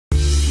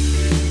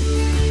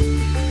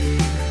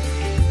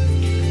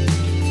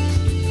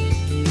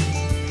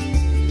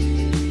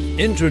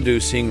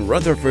Introducing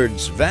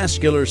Rutherford's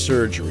Vascular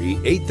Surgery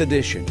 8th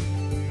edition.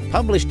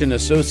 Published in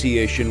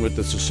association with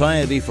the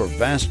Society for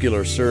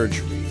Vascular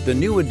Surgery, the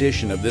new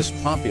edition of this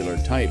popular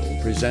title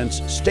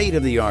presents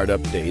state-of-the-art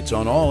updates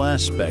on all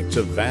aspects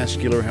of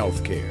vascular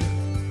healthcare.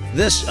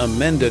 This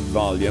amended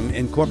volume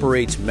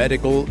incorporates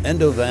medical,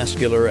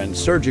 endovascular, and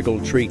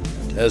surgical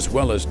treatment, as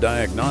well as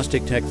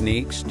diagnostic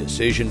techniques,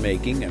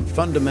 decision-making, and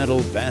fundamental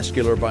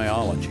vascular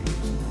biology.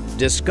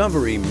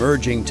 Discover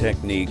emerging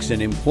techniques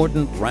in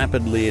important,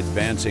 rapidly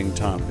advancing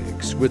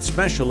topics with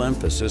special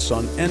emphasis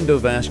on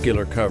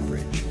endovascular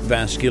coverage,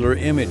 vascular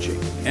imaging,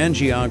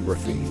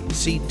 angiography,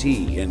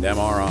 CT, and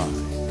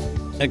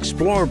MRI.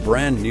 Explore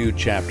brand new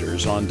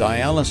chapters on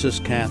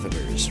dialysis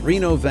catheters,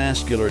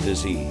 renovascular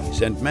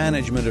disease, and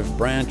management of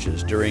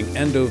branches during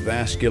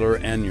endovascular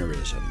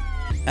aneurysm.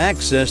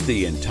 Access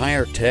the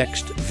entire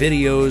text,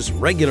 videos,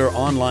 regular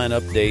online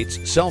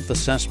updates,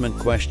 self-assessment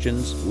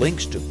questions,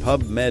 links to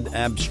PubMed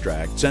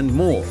abstracts, and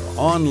more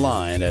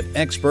online at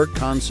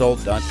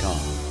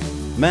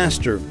expertconsult.com.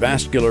 Master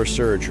vascular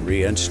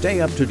surgery and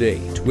stay up to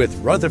date with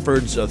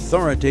Rutherford's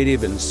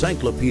authoritative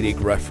encyclopedic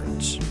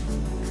reference.